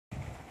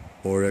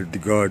or that the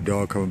guard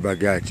dog coming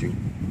back at you.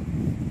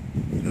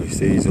 You know, he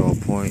stays on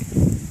point.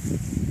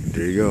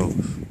 There he goes.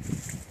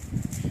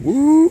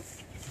 Woo!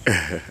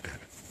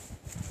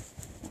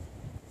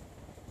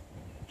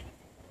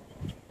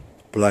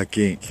 Black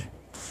ink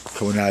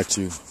coming at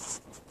you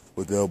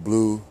with that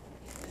blue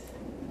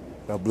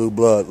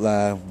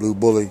bloodline, blue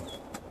bully,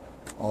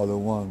 all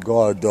in one.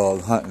 Guard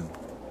dog hunting.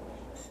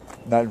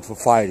 Nothing for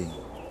fighting.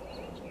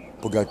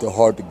 But got the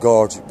heart to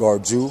guard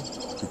you,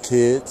 the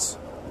kids.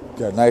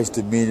 Got a nice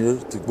demeanor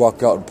to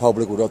walk out in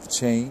public without the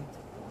chain.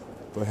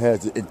 But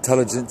has the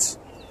intelligence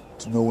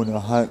to know when to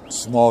hunt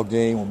small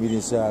game or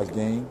medium-sized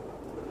game.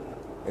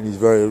 And he's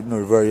very,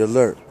 very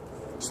alert.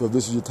 So if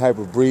this is your type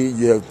of breed,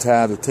 you have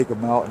time to take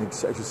them out and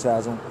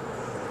exercise them.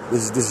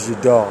 This is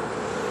your dog.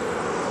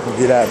 You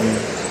get at me.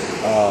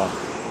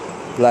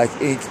 Black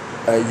Ink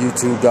at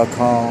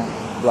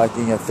YouTube.com. Black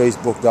Ink at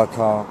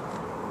Facebook.com.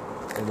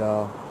 And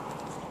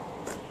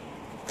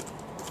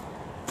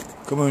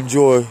come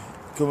enjoy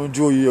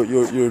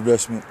your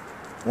investment.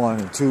 1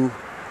 and 2.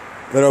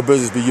 Let our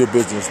business be your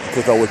business.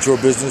 Because I want your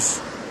business,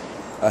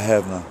 I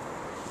have none.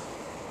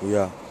 We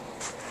out.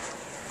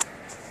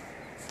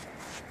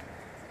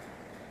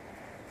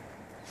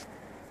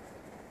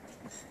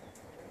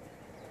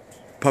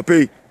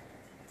 Puppy,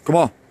 come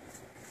on.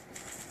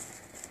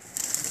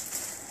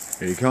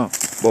 Here you come.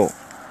 Boom.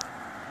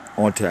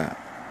 On time.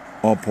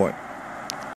 On point.